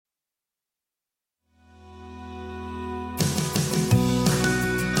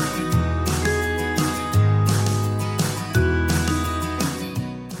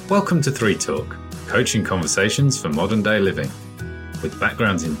Welcome to 3 Talk, coaching conversations for modern day living. With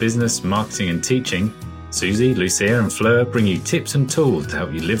backgrounds in business, marketing and teaching, Susie, Lucia and Fleur bring you tips and tools to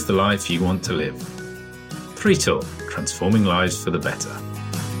help you live the life you want to live. 3 Talk, transforming lives for the better.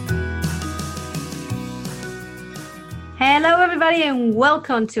 Hello everybody and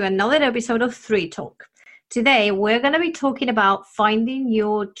welcome to another episode of 3 Talk. Today we're going to be talking about finding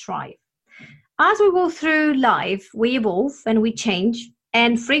your tribe. As we go through life, we evolve and we change,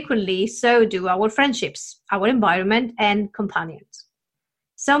 and frequently so do our friendships, our environment and companions.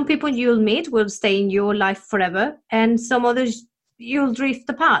 Some people you'll meet will stay in your life forever, and some others you'll drift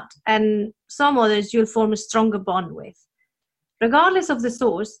apart, and some others you'll form a stronger bond with. Regardless of the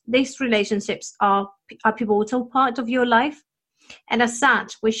source, these relationships are a pivotal part of your life, and as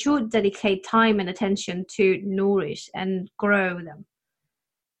such, we should dedicate time and attention to nourish and grow them.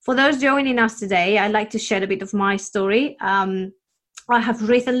 For those joining us today, I'd like to share a bit of my story. I have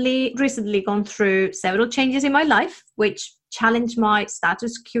recently gone through several changes in my life, which challenged my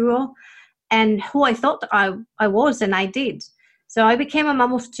status quo and who I thought I was, and I did. So I became a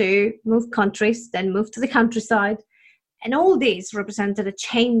mum of 2, moved countries, then moved to the countryside. And all this represented a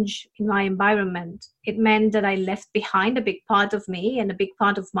change in my environment. It meant that I left behind a big part of me and a big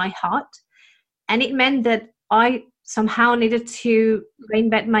part of my heart. And it meant that I somehow needed to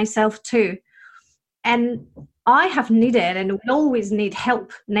reinvent myself too. And I have needed and will always need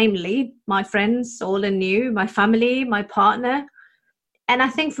help, namely my friends, old and new, my family, my partner. And I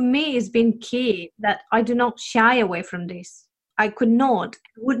think for me it's been key that I do not shy away from this. I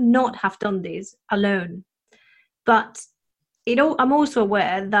would not have done this alone. But I'm also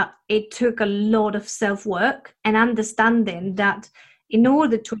aware that it took a lot of self-work and understanding that in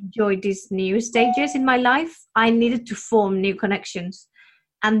order to enjoy these new stages in my life, I needed to form new connections.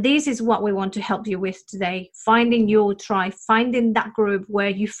 And this is what we want to help you with today. Finding your tribe, finding that group where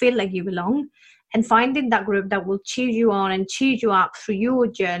you feel like you belong, and finding that group that will cheer you on and cheer you up through your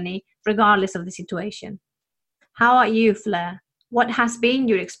journey, regardless of the situation. How are you, Fleur? What has been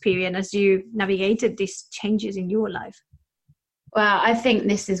your experience as you navigated these changes in your life? Well, I think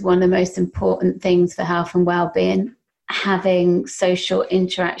this is one of the most important things for health and well-being, having social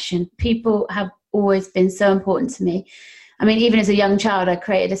interaction. People have always been so important to me. I mean, even as a young child, I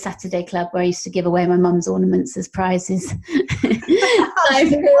created a Saturday club where I used to give away my mum's ornaments as prizes.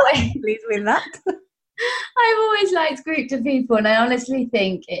 I've always liked groups of people, and I honestly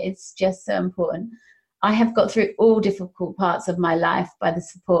think it's just so important. I have got through all difficult parts of my life by the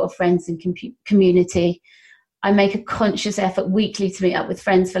support of friends and community. I make a conscious effort weekly to meet up with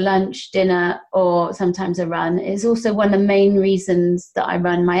friends for lunch, dinner, or sometimes a run. It's also one of the main reasons that I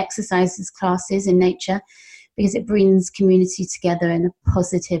run my exercises classes in nature, because it brings community together in a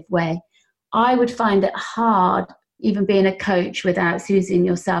positive way. I would find it hard, even being a coach, without Susie and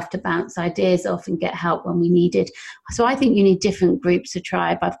yourself to bounce ideas off and get help when we needed. So I think you need different groups of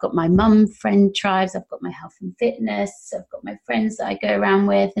tribe. I've got my mum friend tribes, I've got my health and fitness, I've got my friends that I go around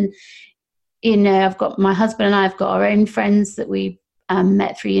with, and I've got my husband and I've got our own friends that we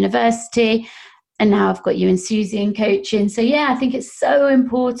met through university, and now I've got you and Susie in coaching. So yeah, I think it's so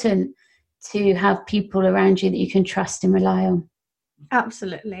important to have people around you that you can trust and rely on.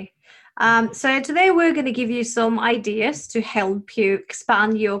 Absolutely. So today we're going to give you some ideas to help you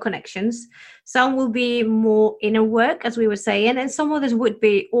expand your connections. Some will be more inner work, as we were saying, and some others would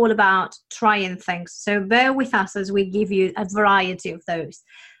be all about trying things. So bear with us as we give you a variety of those.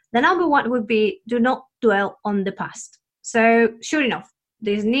 The number one would be, do not dwell on the past. So sure enough,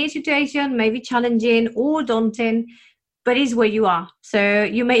 this new situation may be challenging or daunting, but it is where you are. So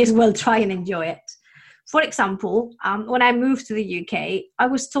you may as well try and enjoy it. For example, when I moved to the UK, I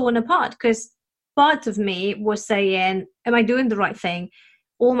was torn apart because part of me was saying, am I doing the right thing?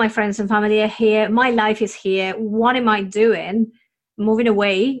 All my friends and family are here. My life is here. What am I doing? Moving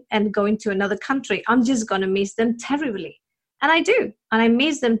away and going to another country. I'm just going to miss them terribly. And I do. And I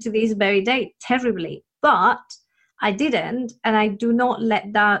miss them to this very day terribly. But I didn't. And I do not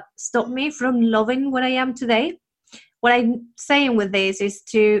let that stop me from loving what I am today. What I'm saying with this is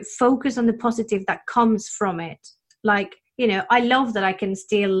to focus on the positive that comes from it. Like, I love that I can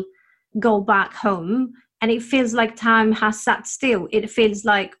still go back home and it feels like time has sat still. It feels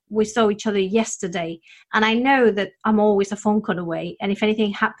like we saw each other yesterday. And I know that I'm always a phone call away. And if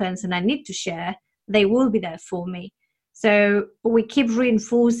anything happens and I need to share, they will be there for me. So we keep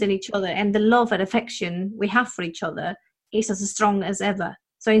reinforcing each other, and the love and affection we have for each other is as strong as ever.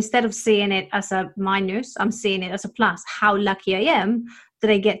 So instead of seeing it as a minus, I'm seeing it as a plus. How lucky I am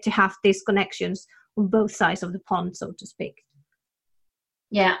that I get to have these connections on both sides of the pond, so to speak.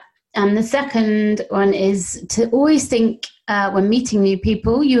 Yeah, And the second one is to always think when meeting new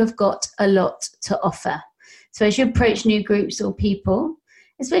people, you have got a lot to offer. So as you approach new groups or people,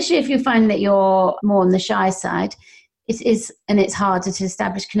 especially if you find that you're more on the shy side, it's harder to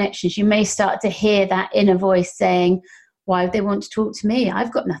establish connections. You may start to hear that inner voice saying, why would they want to talk to me?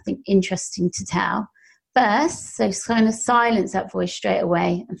 I've got nothing interesting to tell. First, so kind of silence that voice straight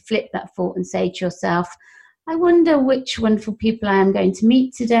away and flip that thought and say to yourself, I wonder which wonderful people I am going to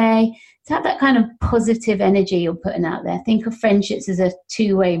meet today. To have that kind of positive energy you're putting out there. Think of friendships as a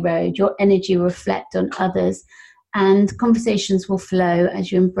two-way road. Your energy will reflect on others, and conversations will flow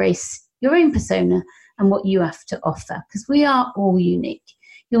as you embrace your own persona and what you have to offer, because we are all unique.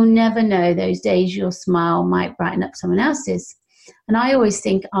 You'll never know those days your smile might brighten up someone else's. And I always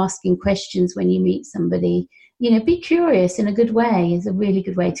think asking questions when you meet somebody, be curious in a good way is a really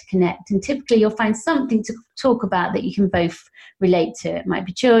good way to connect. And typically you'll find something to talk about that you can both relate to. It might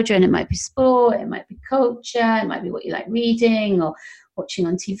be children, it might be sport, it might be culture, it might be what you like reading or watching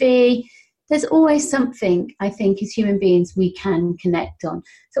on TV. There's always something, I think, as human beings we can connect on.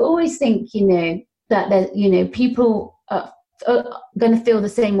 So always think, that people are going to feel the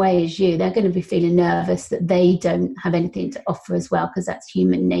same way as you. They're going to be feeling nervous that they don't have anything to offer as well, because that's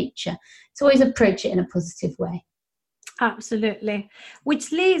human nature. So always approach it in a positive way. Absolutely.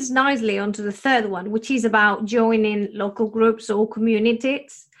 Which leads nicely onto the third one, which is about joining local groups or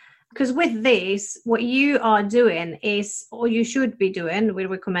communities. Because with this, what you are doing is, or you should be doing, we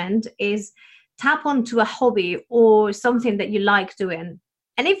recommend, is tap onto a hobby or something that you like doing.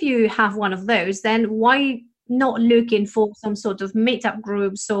 And if you have one of those, then why not looking for some sort of meetup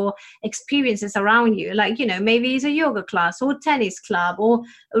groups or experiences around you? Like, maybe it's a yoga class or tennis club or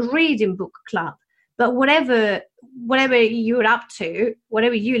a reading book club. But whatever you're up to,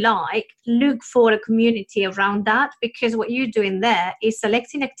 whatever you like, look for a community around that, because what you're doing there is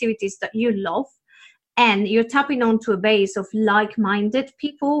selecting activities that you love, and you're tapping onto a base of like-minded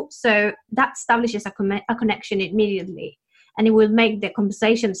people. So that establishes a connection immediately. And it will make the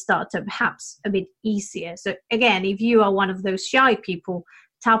conversation starter perhaps a bit easier. So again, if you are one of those shy people,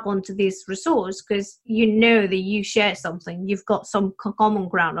 tap onto this resource because you know that you share something. You've got some common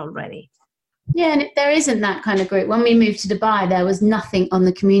ground already. Yeah, and if there isn't that kind of group, when we moved to Dubai, there was nothing on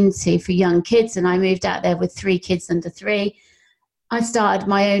the community for young kids. And I moved out there with 3 kids under 3. I started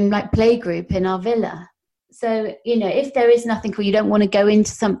my own play group in our villa. So, if there is nothing or you don't want to go into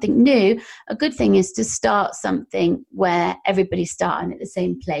something new, a good thing is to start something where everybody's starting at the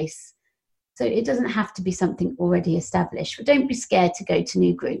same place. So it doesn't have to be something already established. But don't be scared to go to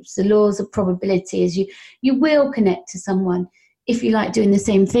new groups. The laws of probability is you will connect to someone. If you like doing the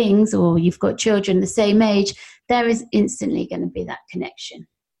same things or you've got children the same age, there is instantly going to be that connection.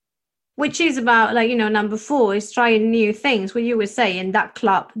 Which is about, number 4 is trying new things. What you were saying, that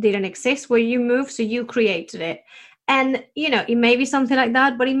club didn't exist where you moved, so you created it. And, it may be something like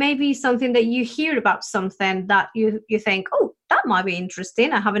that, but it may be something that you hear about something that you think, oh, that might be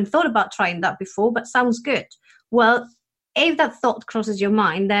interesting. I haven't thought about trying that before, but sounds good. Well, if that thought crosses your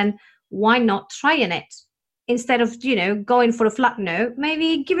mind, then why not trying it? Instead of, going for a flat no,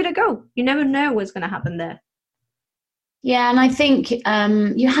 maybe give it a go. You never know what's going to happen there. Yeah, and I think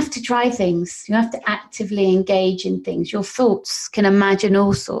you have to try things. You have to actively engage in things. Your thoughts can imagine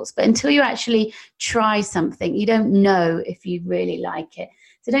all sorts, but until you actually try something, you don't know if you really like it.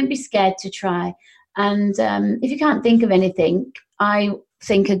 So don't be scared to try. And if you can't think of anything, I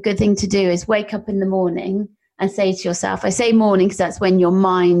think a good thing to do is wake up in the morning and say to yourself, I say morning because that's when your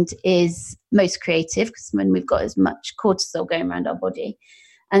mind is most creative, because when we've got as much cortisol going around our body,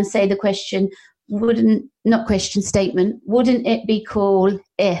 and say the question, wouldn't it be cool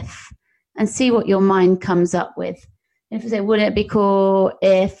if, and see what your mind comes up with. And if you say, wouldn't it be cool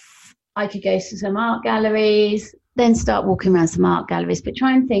if I could go to some art galleries, then start walking around some art galleries, but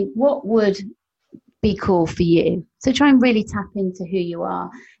try and think what would be cool for you. So try and really tap into who you are.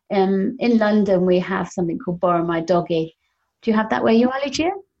 In London, we have something called Borrow My Doggy. Do you have that where you are,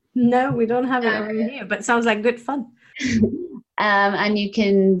 Lucia? No, we don't have it over here, but it sounds like good fun. And you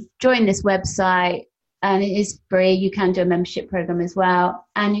can join this website, and it is free. You can do a membership program as well,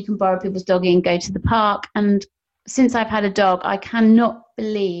 and you can borrow people's doggy and go to the park. And since I've had a dog, I cannot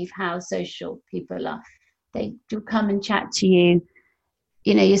believe how social people are. They do come and chat to you.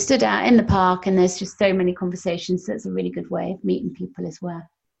 You stood out in the park, and there's just so many conversations. So it's a really good way of meeting people as well.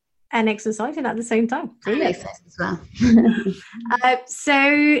 And exercising at the same time. And exercise as well.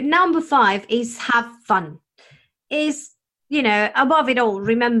 So number 5 is have fun. Is above it all,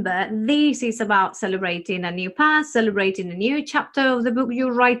 remember, this is about celebrating a new past, celebrating a new chapter of the book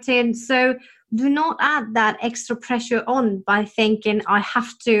you're writing. So do not add that extra pressure on by thinking I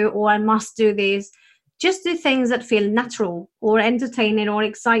have to or I must do this. Just do things that feel natural or entertaining or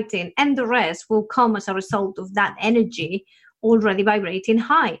exciting, and the rest will come as a result of that energy already vibrating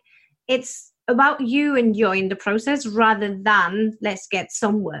high. It's about you enjoying the process rather than let's get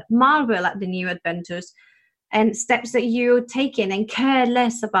somewhere. Marvel at the new adventures and steps that you're taking and care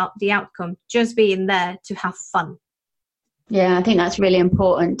less about the outcome, just being there to have fun. Yeah, I think that's really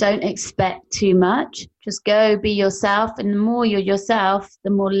important. Don't expect too much. Just go be yourself. And the more you're yourself, the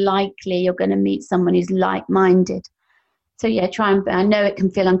more likely you're going to meet someone who's like-minded. So yeah, I know it can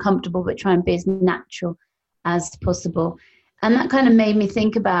feel uncomfortable, but try and be as natural as possible. And that kind of made me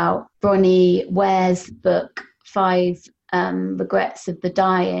think about Bronnie Ware's book, 5 Regrets of the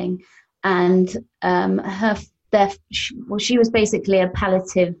Dying. And she was basically a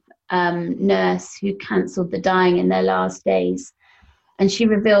palliative nurse who cancelled the dying in their last days. And she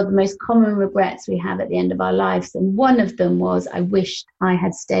revealed the most common regrets we have at the end of our lives. And one of them was, I wished I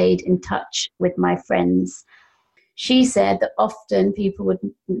had stayed in touch with my friends. She said that often people would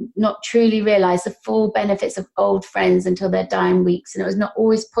not truly realize the full benefits of old friends until their dying weeks, and it was not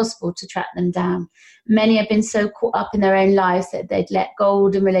always possible to track them down. Many have been so caught up in their own lives that they'd let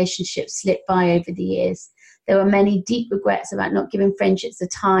golden relationships slip by over the years. There were many deep regrets about not giving friendships the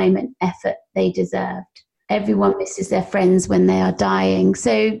time and effort they deserved. Everyone misses their friends when they are dying.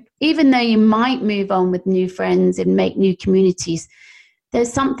 So even though you might move on with new friends and make new communities,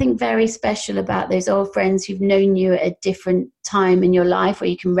 there's something very special about those old friends who've known you at a different time in your life, where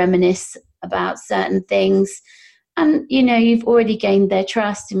you can reminisce about certain things. And, you've already gained their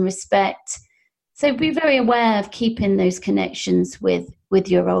trust and respect. So be very aware of keeping those connections with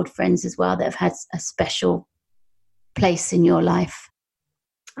your old friends as well that have had a special place in your life.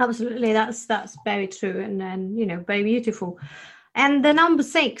 Absolutely, that's very true and very beautiful. And the number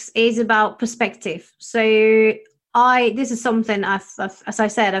 6 is about perspective. So this is something as I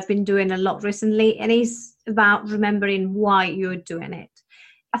said, I've been doing a lot recently, and it's about remembering why you're doing it.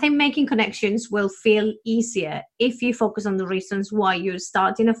 I think making connections will feel easier if you focus on the reasons why you're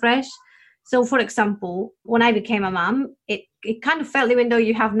starting afresh. So, for example, when I became a mom, it kind of felt, even though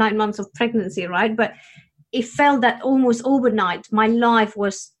you have 9 months of pregnancy, right? But it felt that almost overnight, my life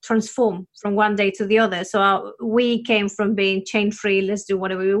was transformed from one day to the other. So we came from being chain-free, let's do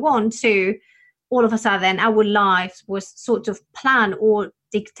whatever we want, to all of a sudden our life was sort of planned or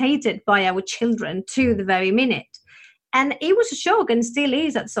dictated by our children to the very minute. And it was a shock, and still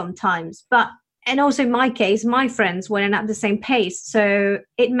is at some times. And also in my case, my friends weren't at the same pace. So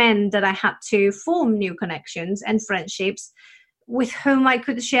it meant that I had to form new connections and friendships with whom I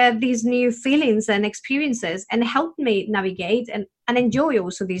could share these new feelings and experiences, and help me navigate and enjoy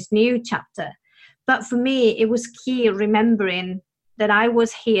also this new chapter. But for me, it was key remembering that I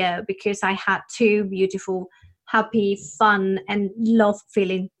was here because I had 2 beautiful, happy, fun, and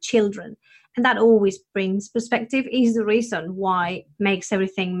love-feeling children. And that always brings perspective, is the reason why makes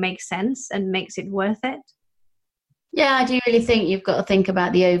everything make sense and makes it worth it. Yeah, I do really think you've got to think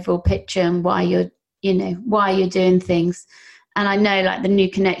about the overall picture and why you're doing things. And I know, like, the new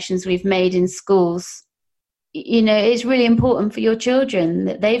connections we've made in schools, it's really important for your children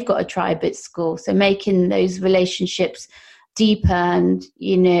that they've got a tribe at school. So making those relationships deeper and,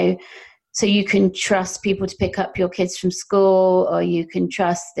 so you can trust people to pick up your kids from school, or you can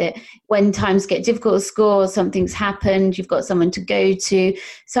trust that when times get difficult at school or something's happened, you've got someone to go to.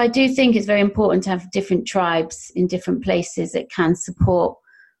 So I do think it's very important to have different tribes in different places that can support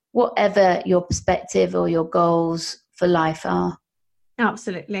whatever your perspective or your goals for life are.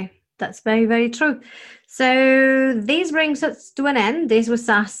 Absolutely. That's very, very true. So this brings us to an end. This was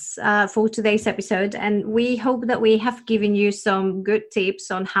us for today's episode, and we hope that we have given you some good tips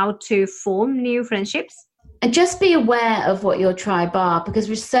on how to form new friendships. And just be aware of what your tribe are, because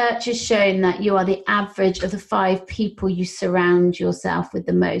research has shown that you are the average of the 5 people you surround yourself with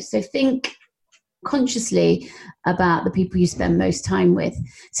the most. So think consciously about the people you spend most time with.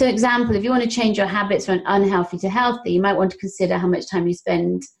 So example, if you want to change your habits from unhealthy to healthy, you might want to consider how much time you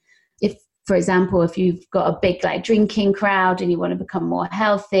spend. For example, if you've got a big drinking crowd and you want to become more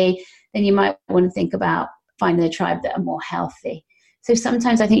healthy, then you might want to think about finding a tribe that are more healthy. So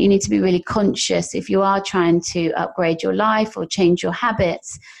sometimes I think you need to be really conscious, if you are trying to upgrade your life or change your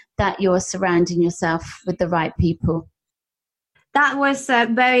habits, that you're surrounding yourself with the right people. That was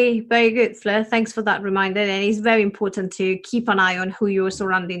very, very good, Fleur. Thanks for that reminder. And it's very important to keep an eye on who you're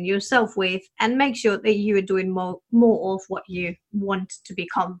surrounding yourself with, and make sure that you are doing more of what you want to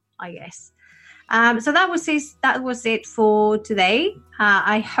become, I guess. So that was it for today.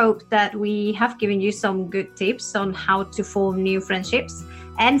 I hope that we have given you some good tips on how to form new friendships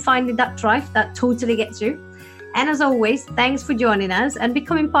and finding that tribe that totally gets you. And as always, thanks for joining us and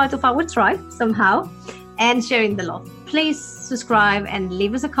becoming part of our tribe somehow and sharing the love. Please subscribe and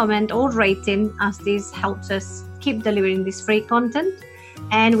leave us a comment or rating, as this helps us keep delivering this free content.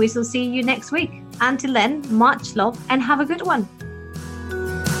 And we shall see you next week. Until then, much love and have a good one.